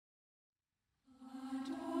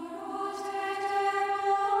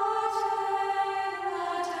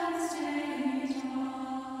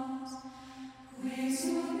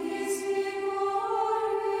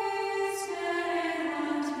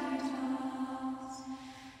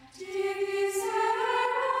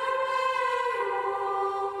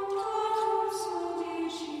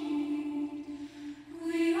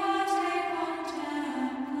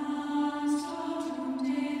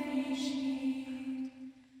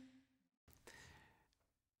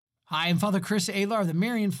Hi, I'm Father Chris Alar of the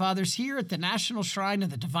Marian Fathers here at the National Shrine of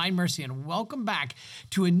the Divine Mercy, and welcome back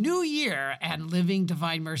to a new year and living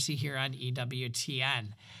Divine Mercy here on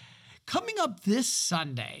EWTN. Coming up this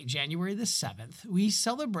Sunday, January the 7th, we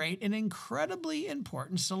celebrate an incredibly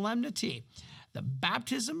important solemnity, the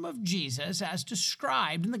baptism of Jesus as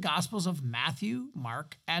described in the Gospels of Matthew,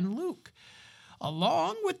 Mark, and Luke.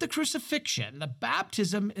 Along with the crucifixion, the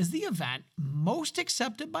baptism is the event most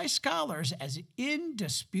accepted by scholars as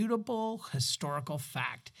indisputable historical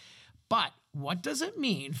fact. But what does it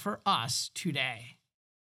mean for us today?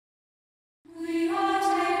 We are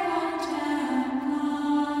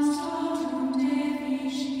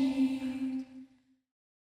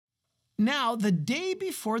Now, the day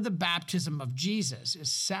before the baptism of Jesus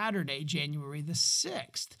is Saturday, January the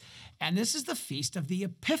 6th, and this is the feast of the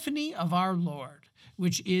Epiphany of our Lord,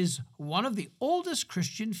 which is one of the oldest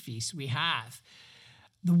Christian feasts we have.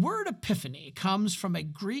 The word epiphany comes from a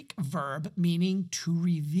Greek verb meaning to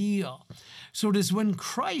reveal. So it is when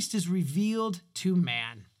Christ is revealed to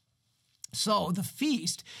man. So the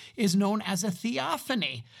feast is known as a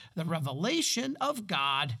theophany, the revelation of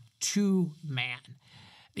God to man.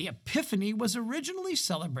 The Epiphany was originally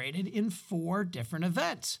celebrated in 4 different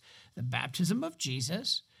events: the baptism of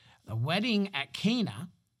Jesus, the wedding at Cana,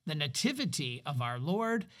 the nativity of our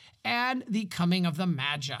Lord, and the coming of the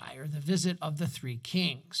Magi, or the visit of the 3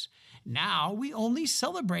 kings. Now we only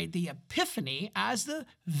celebrate the Epiphany as the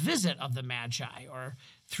visit of the Magi, or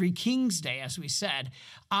 3 Kings Day, as we said,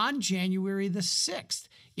 on January the 6th,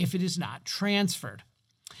 if it is not transferred.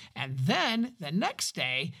 And then the next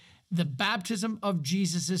day, the baptism of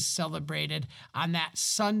Jesus is celebrated on that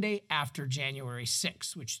Sunday after January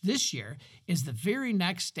 6th, which this year is the very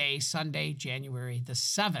next day, Sunday, January the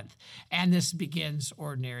 7th. And this begins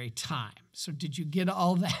ordinary time. So did you get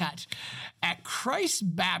all that? At Christ's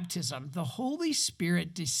baptism, the Holy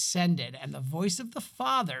Spirit descended, and the voice of the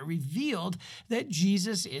Father revealed that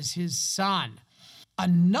Jesus is his Son.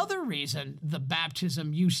 Another reason the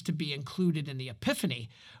baptism used to be included in the Epiphany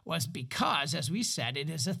was because, as we said, it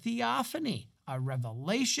is a theophany, a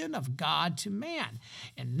revelation of God to man.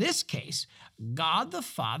 In this case, God the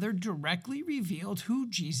Father directly revealed who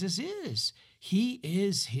Jesus is. He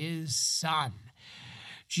is his Son.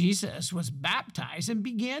 Jesus was baptized and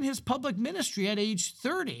began his public ministry at age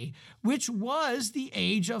 30, which was the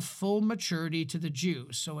age of full maturity to the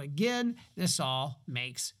Jews. So again, this all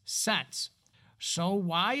makes sense. So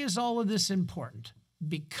why is all of this important?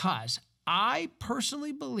 Because I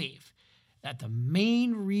personally believe that the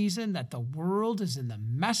main reason that the world is in the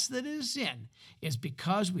mess that it is in is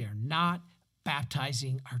because we are not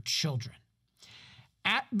baptizing our children.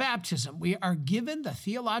 At baptism, we are given the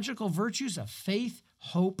theological virtues of faith,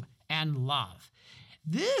 hope, and love.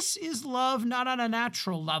 This is love not on a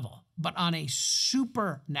natural level, but on a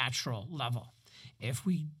supernatural level. If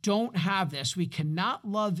we don't have this, we cannot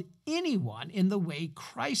love anyone in the way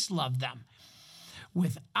Christ loved them.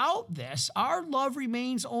 Without this, our love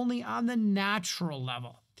remains only on the natural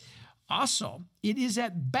level. Also, it is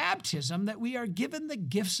at baptism that we are given the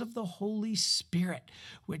gifts of the Holy Spirit,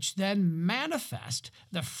 which then manifest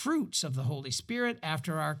the fruits of the Holy Spirit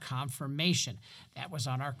after our confirmation. That was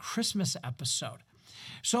on our Christmas episode.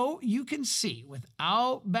 So you can see,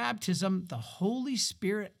 without baptism, the Holy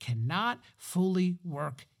Spirit cannot fully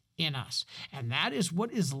work in us. And that is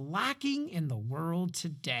what is lacking in the world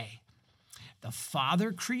today. The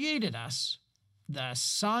Father created us, the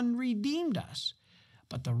Son redeemed us,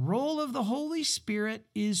 but the role of the Holy Spirit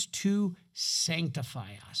is to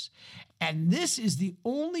sanctify us. And this is the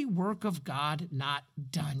only work of God not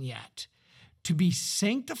done yet. To be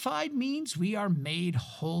sanctified means we are made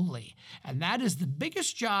holy, and that is the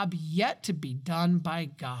biggest job yet to be done by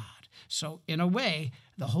God. So in a way,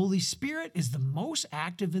 the Holy Spirit is the most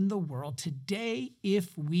active in the world today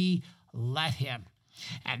if we let him.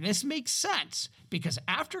 And this makes sense because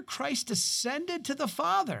after Christ ascended to the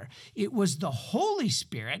Father, it was the Holy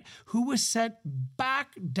Spirit who was sent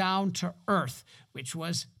back down to earth, which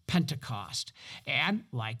was Pentecost. And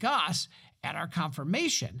like us, at our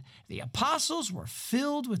confirmation, the apostles were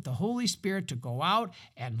filled with the Holy Spirit to go out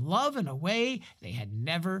and love in a way they had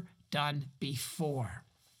never done before.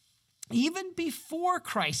 Even before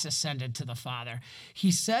Christ ascended to the Father,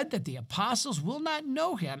 he said that the apostles will not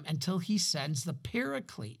know him until he sends the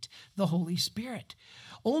Paraclete, the Holy Spirit.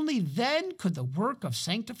 Only then could the work of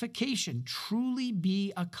sanctification truly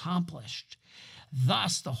be accomplished.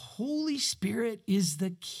 Thus, the Holy Spirit is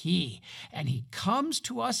the key, and he comes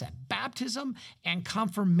to us at baptism and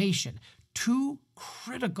confirmation, 2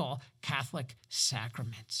 critical Catholic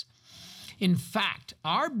sacraments. In fact,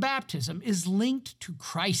 our baptism is linked to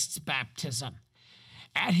Christ's baptism.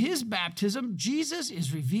 At his baptism, Jesus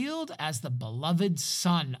is revealed as the beloved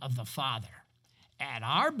Son of the Father. At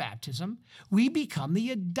our baptism, we become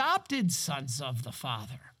the adopted sons of the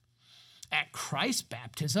Father. At Christ's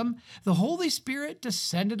baptism, the Holy Spirit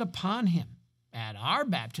descended upon him. At our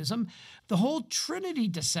baptism, the whole Trinity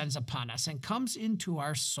descends upon us and comes into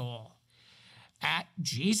our soul. At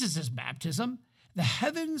Jesus' baptism, the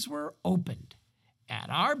heavens were opened. At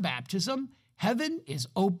our baptism, heaven is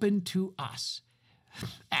open to us.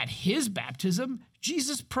 At his baptism,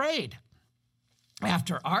 Jesus prayed.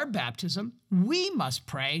 After our baptism, we must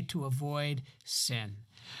pray to avoid sin.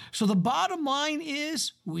 So the bottom line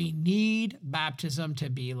is we need baptism to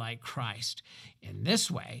be like Christ. In this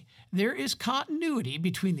way, there is continuity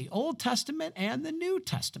between the Old Testament and the New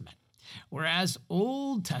Testament. Whereas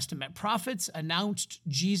Old Testament prophets announced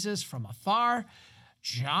Jesus from afar,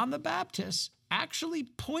 John the Baptist actually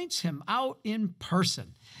points him out in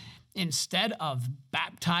person. Instead of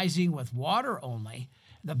baptizing with water only,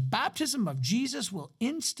 the baptism of Jesus will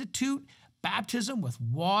institute baptism with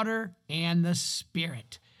water and the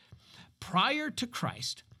Spirit. Prior to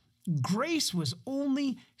Christ, grace was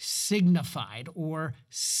only signified or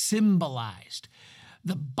symbolized.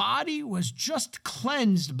 The body was just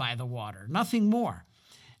cleansed by the water, nothing more.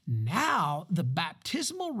 Now, the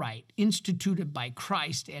baptismal rite instituted by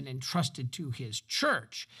Christ and entrusted to his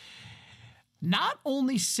church not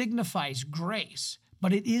only signifies grace,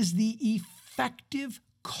 but it is the effective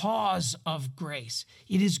cause of grace.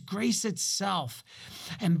 It is grace itself.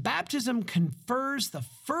 And baptism confers the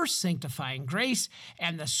first sanctifying grace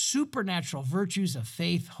and the supernatural virtues of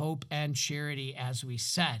faith, hope, and charity, as we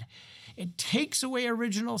said. It takes away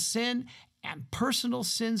original sin and personal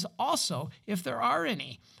sins also, if there are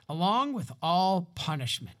any, along with all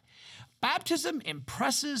punishment. Baptism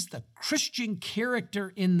impresses the Christian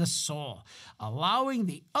character in the soul, allowing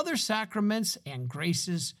the other sacraments and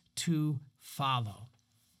graces to follow.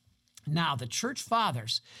 Now, the church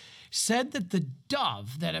fathers said that the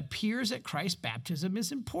dove that appears at Christ's baptism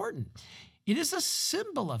is important. It is a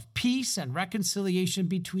symbol of peace and reconciliation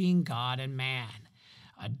between God and man.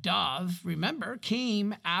 A dove, remember,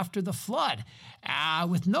 came after the flood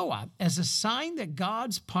with Noah as a sign that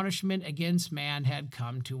God's punishment against man had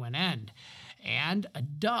come to an end. And a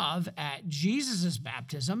dove at Jesus'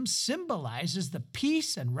 baptism symbolizes the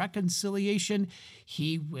peace and reconciliation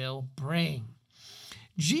he will bring.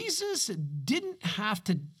 Jesus didn't have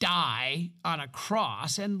to die on a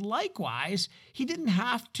cross, and likewise, he didn't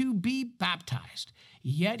have to be baptized,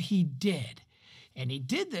 yet he did. And he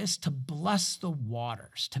did this to bless the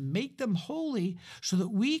waters, to make them holy so that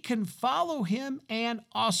we can follow him and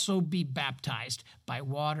also be baptized by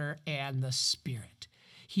water and the Spirit.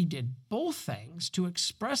 He did both things to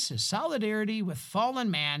express his solidarity with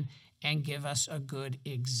fallen man and give us a good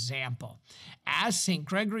example. As St.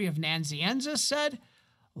 Gregory of Nazianzus said,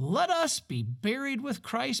 "Let us be buried with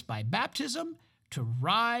Christ by baptism to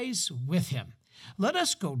rise with him. Let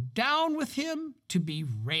us go down with him to be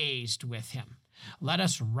raised with him. Let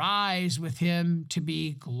us rise with him to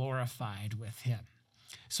be glorified with him."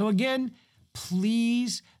 So again,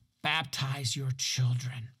 please baptize your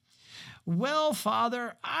children. Well,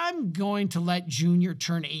 Father, I'm going to let Junior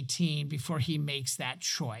turn 18 before he makes that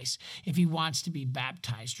choice, if he wants to be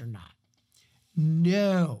baptized or not.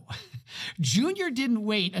 No. Junior didn't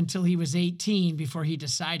wait until he was 18 before he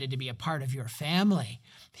decided to be a part of your family.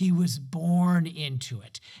 He was born into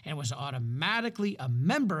it and was automatically a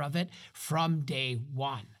member of it from day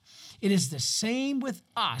one. It is the same with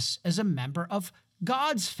us as a member of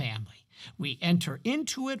God's family. We enter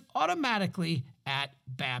into it automatically at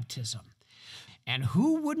baptism. And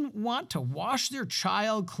who wouldn't want to wash their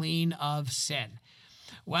child clean of sin?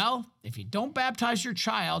 Well, if you don't baptize your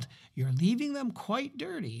child, you're leaving them quite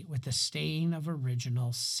dirty with the stain of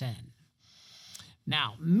original sin.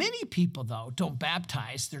 Now, many people, though, don't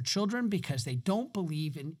baptize their children because they don't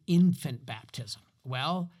believe in infant baptism.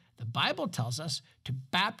 Well, the Bible tells us to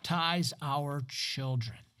baptize our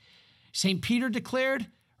children. St. Peter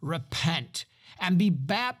declared, "Repent and be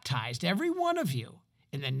baptized, every one of you,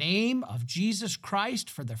 in the name of Jesus Christ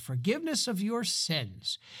for the forgiveness of your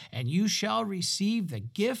sins, and you shall receive the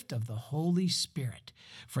gift of the Holy Spirit.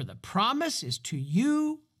 For the promise is to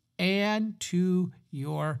you and to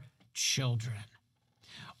your children."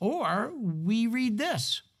 Or we read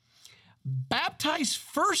this, "Baptize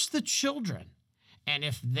first the children, and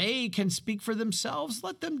if they can speak for themselves,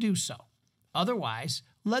 let them do so. Otherwise,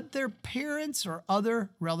 let their parents or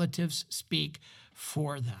other relatives speak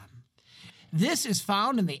for them." This is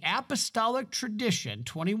found in the Apostolic Tradition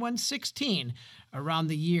 2116 around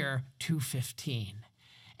the year 215.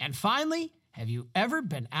 And finally, Have you ever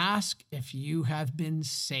been asked if you have been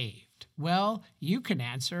saved? Well, you can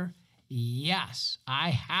answer, yes, I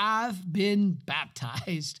have been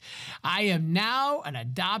baptized. I am now an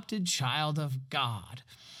adopted child of God.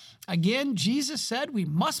 Again, Jesus said we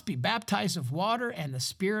must be baptized of water and the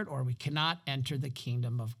Spirit, or we cannot enter the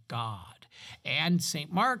kingdom of God. And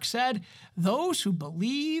St. Mark said, those who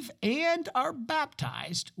believe and are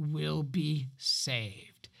baptized will be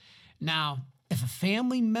saved. Now, if a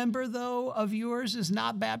family member, though, of yours is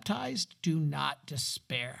not baptized, do not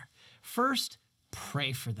despair. First,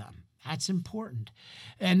 pray for them. That's important.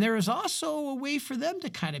 And there is also a way for them to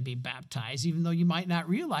kind of be baptized, even though you might not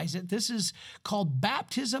realize it. This is called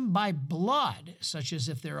baptism by blood, such as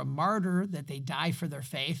if they're a martyr, that they die for their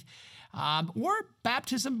faith, or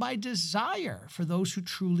baptism by desire for those who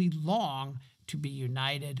truly long to be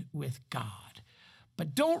united with God.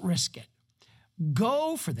 But don't risk it.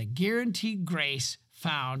 Go for the guaranteed grace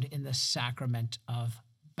found in the sacrament of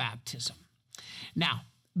baptism. Now,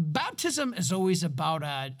 baptism is always about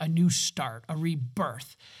a new start, a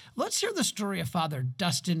rebirth. Let's hear the story of Father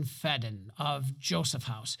Dustin Fedden of Joseph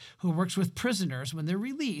House, who works with prisoners when they're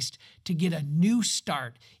released to get a new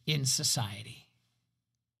start in society.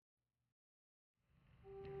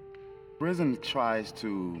 Prison tries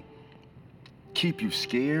to keep you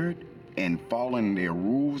scared and following their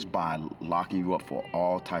rules by locking you up for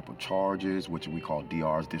all type of charges, which we call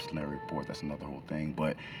DRs, disciplinary reports. That's another whole thing.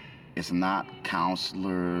 But it's not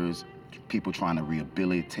counselors, people trying to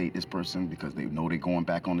rehabilitate this person because they know they're going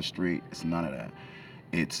back on the street. It's none of that.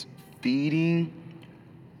 It's feeding,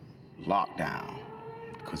 lockdown,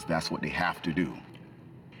 because that's what they have to do.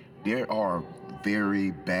 There are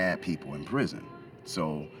very bad people in prison.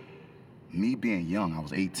 So me being young, I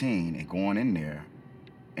was 18 and going in there,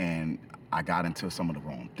 and I got into some of the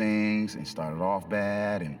wrong things and started off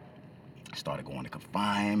bad and started going to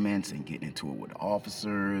confinements and getting into it with the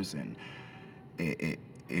officers, and it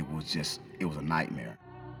was a nightmare.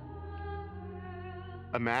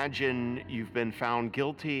 Imagine you've been found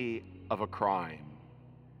guilty of a crime.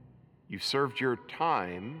 You've served your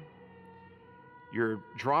time. You're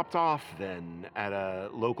dropped off then at a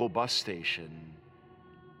local bus station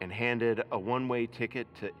and handed a one-way ticket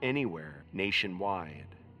to anywhere nationwide.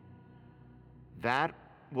 That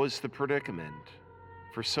was the predicament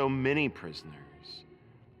for so many prisoners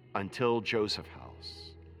until Joseph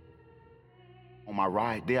House. On my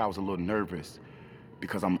ride there, I was a little nervous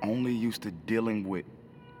because I'm only used to dealing with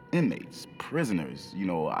inmates, prisoners. You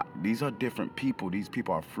know, these are different people. These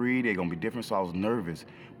people are free. They're gonna be different, so I was nervous.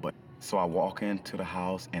 So I walk into the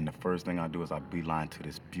house, and the first thing I do is I beeline to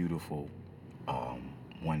this beautiful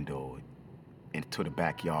window into the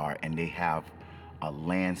backyard, and they have a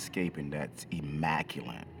landscaping that's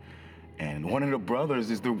immaculate. And one of the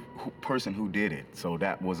brothers is the person who did it. So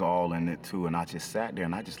that was all in it too. And I just sat there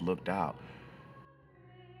and I just looked out.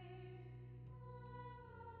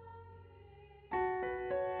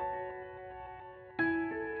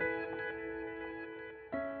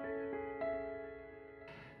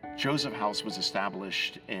 Joseph House was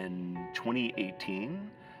established in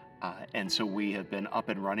 2018. And so we have been up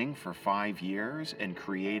and running for 5 years and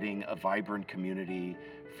creating a vibrant community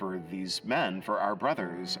for these men, for our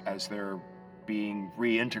brothers, as they're being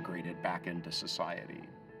reintegrated back into society.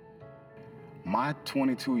 My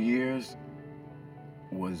 22 years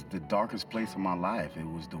was the darkest place of my life. It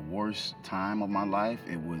was the worst time of my life.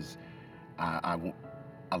 It was, I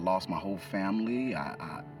lost my whole family.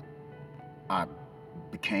 I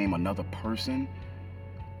became another person,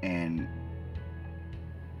 and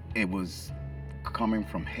it was coming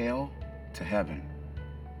from hell to heaven,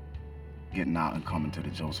 getting out and coming to the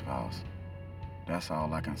Joseph House. That's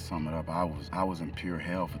all I can sum it up. I was in pure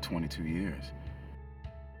hell for 22 years.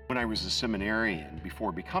 When I was a seminarian,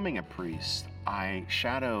 before becoming a priest, I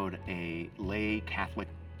shadowed a lay Catholic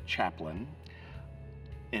chaplain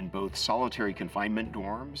in both solitary confinement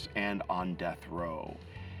dorms and on death row.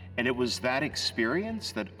 And it was that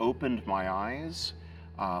experience that opened my eyes,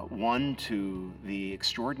 one, to the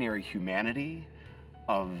extraordinary humanity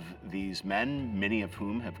of these men, many of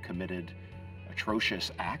whom have committed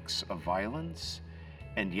atrocious acts of violence,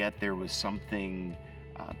 and yet there was something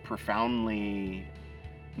profoundly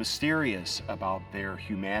mysterious about their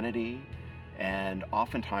humanity and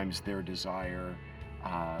oftentimes their desire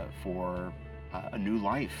for a new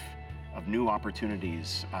life, of new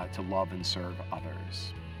opportunities to love and serve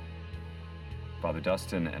others. Father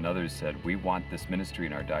Dustin and others said, we want this ministry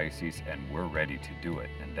in our diocese and we're ready to do it.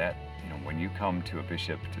 And that, when you come to a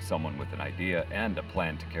bishop, to someone with an idea and a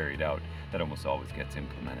plan to carry it out, that almost always gets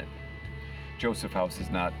implemented. Joseph House is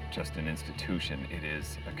not just an institution, it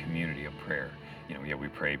is a community of prayer. we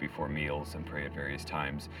pray before meals and pray at various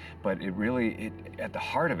times, but at the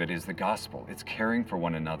heart of it is the gospel. It's caring for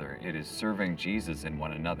one another. It is serving Jesus in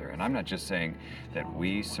one another. And I'm not just saying that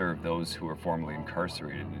we serve those who are formerly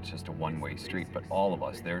incarcerated and it's just a one-way street, but all of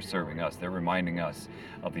us, they're serving us. They're reminding us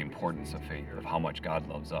of the importance of faith, of how much God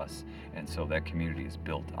loves us. And so that community is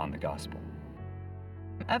built on the gospel.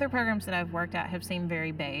 Other programs that I've worked at have seemed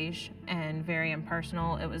very beige and very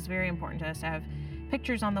impersonal. It was very important to us to have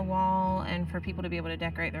pictures on the wall and for people to be able to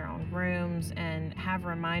decorate their own rooms and have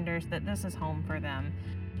reminders that this is home for them.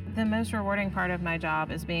 The most rewarding part of my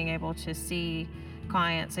job is being able to see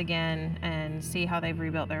clients again and see how they've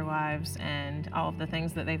rebuilt their lives and all of the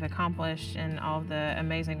things that they've accomplished and all of the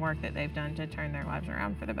amazing work that they've done to turn their lives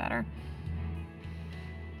around for the better.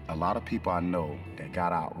 A lot of people I know that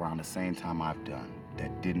got out around the same time I've done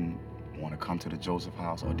that didn't want to come to the Joseph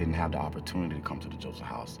House or didn't have the opportunity to come to the Joseph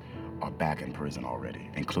House are back in prison already,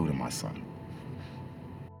 including my son.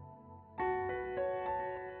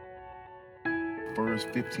 First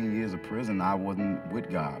 15 years of prison, I wasn't with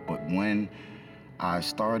God, but when I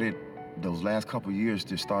started, those last couple years,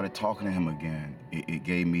 just started talking to him again, it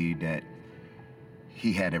gave me that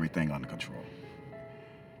he had everything under control.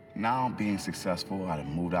 Now I'm being successful. I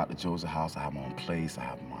done moved out to Joseph House. I have my own place. I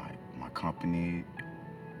have my company.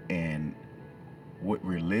 And with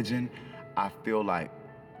religion, I feel like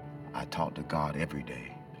I talk to God every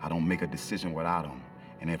day. I don't make a decision without him.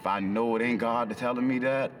 And if I know it ain't God telling me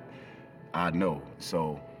that, I know.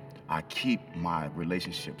 So I keep my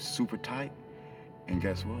relationship super tight. And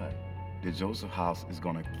guess what? The Joseph House is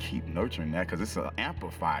gonna keep nurturing that because it's an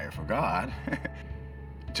amplifier for God.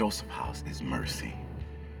 Joseph House is mercy.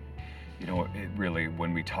 It really,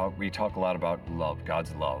 when we talk a lot about love,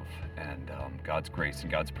 God's love, and God's grace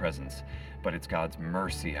and God's presence, but it's God's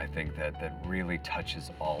mercy, I think, that really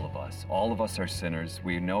touches all of us. All of us are sinners.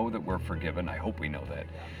 We know that we're forgiven. I hope we know that.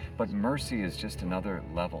 But mercy is just another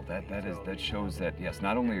level. That shows that, yes,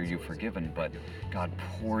 not only are you forgiven, but God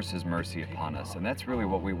pours his mercy upon us. And that's really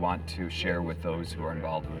what we want to share with those who are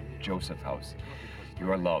involved with Joseph House.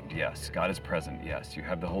 You are loved, yes. God is present, yes. You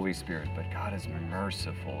have the Holy Spirit, but God is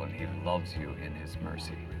merciful and he loves you in his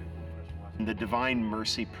mercy. In the Divine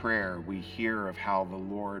Mercy Prayer, we hear of how the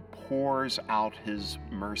Lord pours out his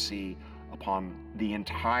mercy upon the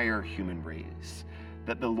entire human race,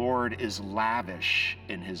 that the Lord is lavish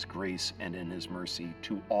in his grace and in his mercy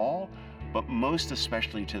to all, but most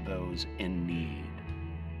especially to those in need.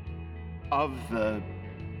 Of the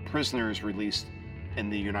prisoners released in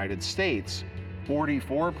the United States,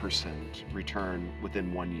 44% return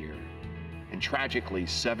within 1 year, and tragically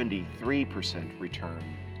 73% return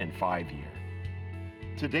in 5 years.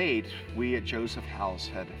 To date, we at Joseph House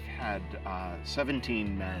have had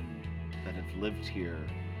 17 men that have lived here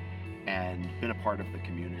and been a part of the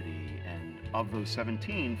community, and of those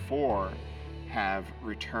 17, 4 have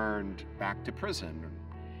returned back to prison.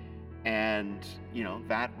 And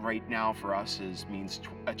that right now for us means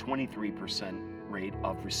a 23% rate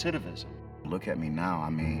of recidivism. Look at me now. I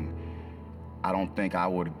mean, I don't think I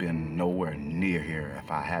would have been nowhere near here if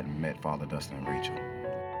I hadn't met Father Dustin and Rachel.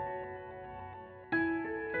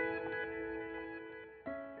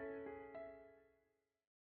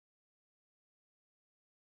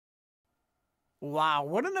 Wow,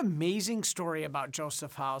 what an amazing story about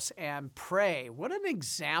Joseph House and pray. What an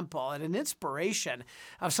example and an inspiration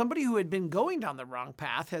of somebody who had been going down the wrong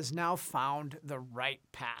path has now found the right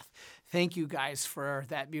path. Thank you guys for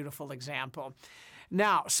that beautiful example.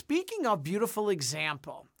 Now, speaking of beautiful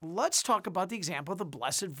example, let's talk about the example of the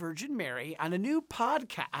Blessed Virgin Mary on a new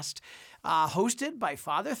podcast hosted by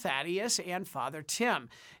Father Thaddeus and Father Tim.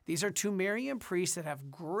 These are two Marian priests that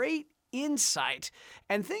have great insight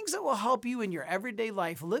and things that will help you in your everyday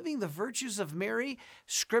life, living the virtues of Mary,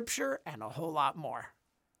 Scripture, and a whole lot more.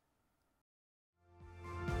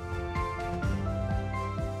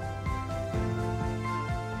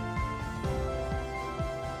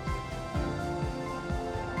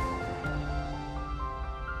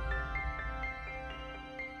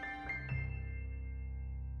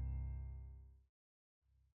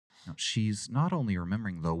 Now, she's not only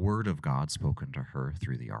remembering the word of God spoken to her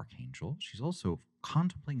through the archangel, she's also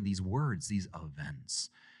contemplating these words, these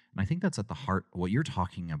events. And I think that's at the heart of what you're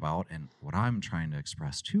talking about, and what I'm trying to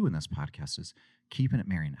express too in this podcast is keeping it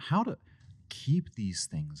Marian. How to keep these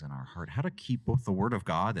things in our heart, how to keep both the word of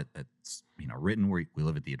God that's written, where we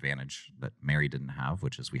live at the advantage that Mary didn't have,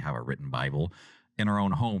 which is we have a written Bible in our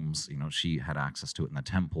own homes. She had access to it in the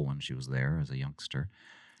temple when she was there as a youngster.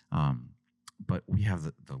 But we have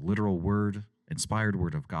the literal word, inspired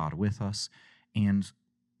word of God with us. And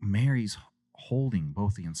Mary's holding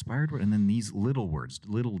both the inspired word and then these little words,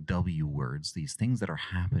 little W words, these things that are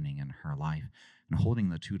happening in her life, and holding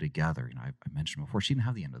the two together. You know, I mentioned before, she didn't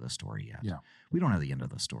have the end of the story yet. Yeah. We don't have the end of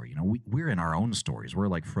the story. You know, we're in our own stories. We're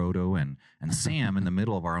like Frodo and Sam in the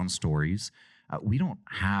middle of our own stories. We don't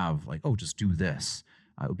have like, oh, just do this.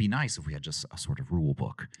 It would be nice if we had just a sort of rule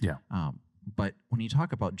book. Yeah. But when you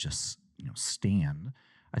talk about just, you know, stand,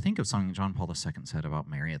 I think of something John Paul II said about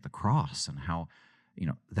Mary at the cross and how, you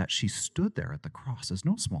know, that she stood there at the cross is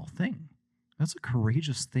no small thing. That's a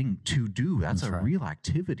courageous thing to do. That's a right. real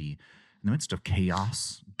activity in the midst of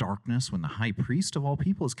chaos, darkness, when the high priest of all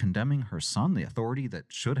people is condemning her son, the authority that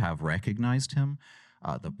should have recognized him.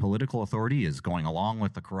 The political authority is going along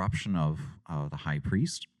with the corruption of the high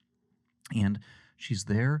priest. And she's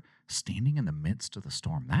there standing in the midst of the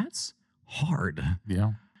storm. That's hard.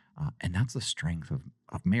 Yeah. And that's the strength of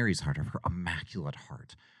Mary's heart, of her immaculate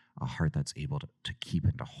heart, a heart that's able to keep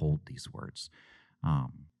and to hold these words.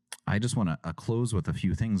 I just want to close with a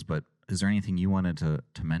few things, but is there anything you wanted to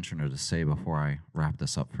mention or to say before I wrap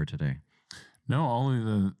this up for today? No,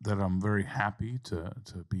 only that I'm very happy to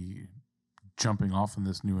be jumping off in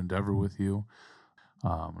this new endeavor with you.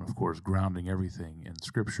 And of course, grounding everything in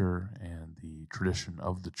Scripture and the tradition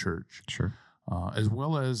of the church. Sure. As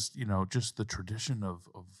well as, you know, just the tradition of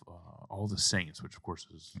all the saints, which of course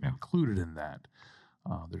is included in that.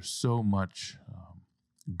 There's so much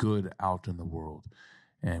good out in the world,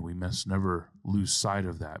 and we must never lose sight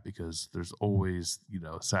of that, because there's always, you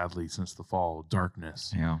know, sadly, since the fall,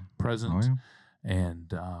 darkness present.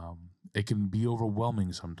 And it can be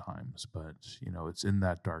overwhelming sometimes, but, you know, it's in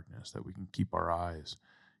that darkness that we can keep our eyes,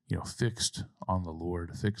 you know, fixed on the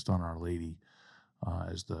Lord, fixed on Our Lady,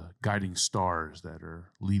 as the guiding stars that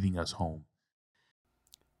are leading us home.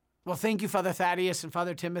 Well, thank you, Father Thaddeus and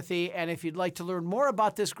Father Timothy. And if you'd like to learn more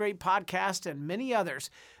about this great podcast and many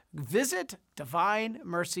others, visit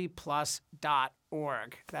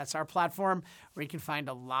divinemercyplus.org. That's our platform where you can find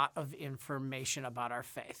a lot of information about our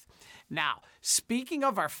faith. Now, speaking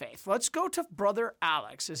of our faith, let's go to Brother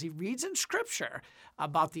Alex as he reads in Scripture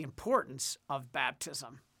about the importance of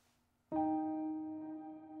baptism.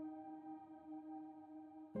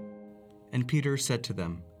 And Peter said to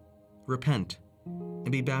them, "Repent,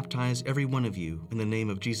 and be baptized every one of you in the name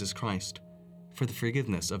of Jesus Christ, for the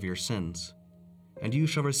forgiveness of your sins, and you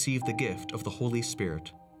shall receive the gift of the Holy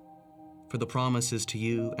Spirit. For the promise is to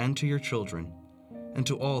you and to your children, and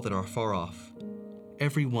to all that are far off,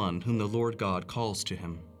 every one whom the Lord God calls to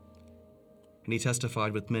him." And he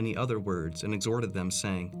testified with many other words and exhorted them,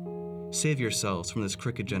 saying, "Save yourselves from this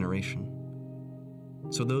crooked generation."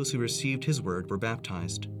 So those who received his word were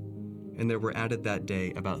baptized, and there were added that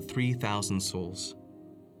day about 3,000 souls.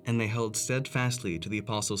 And they held steadfastly to the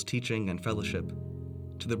apostles' teaching and fellowship,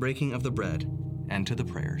 to the breaking of the bread, and to the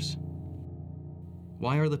prayers.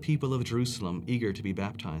 Why are the people of Jerusalem eager to be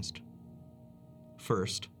baptized?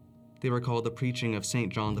 First, they recall the preaching of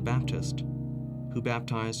St. John the Baptist, who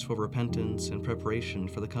baptized for repentance and preparation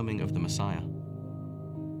for the coming of the Messiah.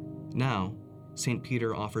 Now, St.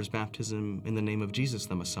 Peter offers baptism in the name of Jesus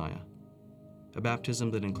the Messiah, a baptism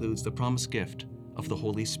that includes the promised gift of the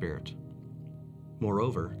Holy Spirit.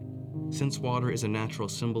 Moreover, since water is a natural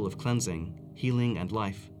symbol of cleansing, healing, and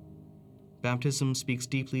life, baptism speaks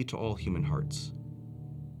deeply to all human hearts.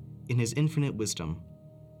 In his infinite wisdom,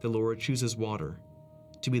 the Lord chooses water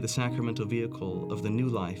to be the sacramental vehicle of the new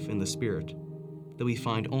life in the Spirit that we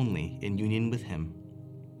find only in union with him.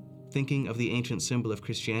 Thinking of the ancient symbol of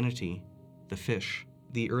Christianity, the fish,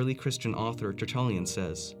 the early Christian author Tertullian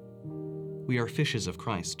says, "We are fishes of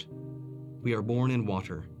Christ. We are born in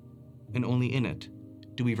water, and only in it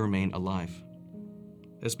do we remain alive."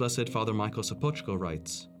 As Blessed Father Michael Sopoćko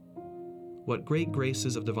writes, "What great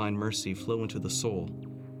graces of divine mercy flow into the soul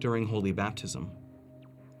during holy baptism.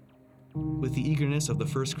 With the eagerness of the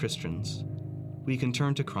first Christians, we can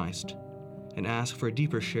turn to Christ and ask for a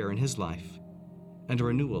deeper share in his life and a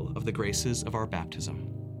renewal of the graces of our baptism."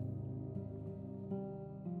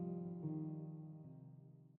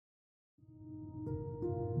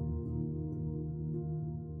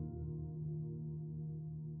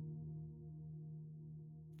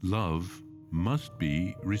 Love must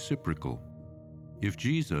be reciprocal. If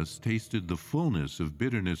Jesus tasted the fullness of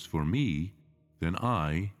bitterness for me, then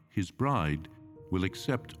I, his bride, will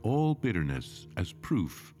accept all bitterness as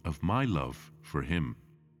proof of my love for him.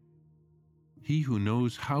 He who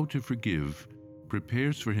knows how to forgive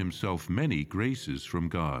prepares for himself many graces from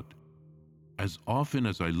God. As often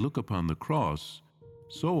as I look upon the cross,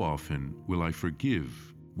 so often will I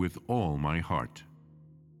forgive with all my heart.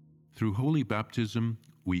 Through holy baptism,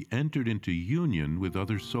 we entered into union with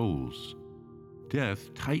other souls.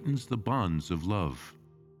 death tightens the bonds of love.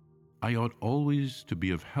 I ought always to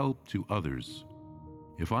be of help to others.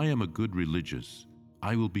 If I am a good religious,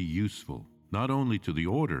 I will be useful, not only to the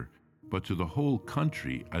order, but to the whole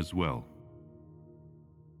country as well.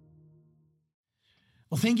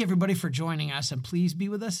 Well, thank you everybody for joining us, and please be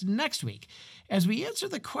with us next week as we answer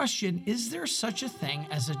the question, is there such a thing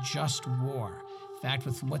as a just war? In fact,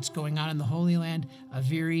 with what's going on in the Holy Land, a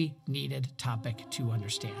very needed topic to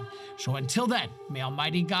understand. So until then, may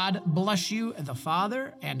Almighty God bless you, the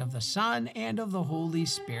Father, and of the Son, and of the Holy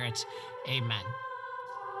Spirit. Amen.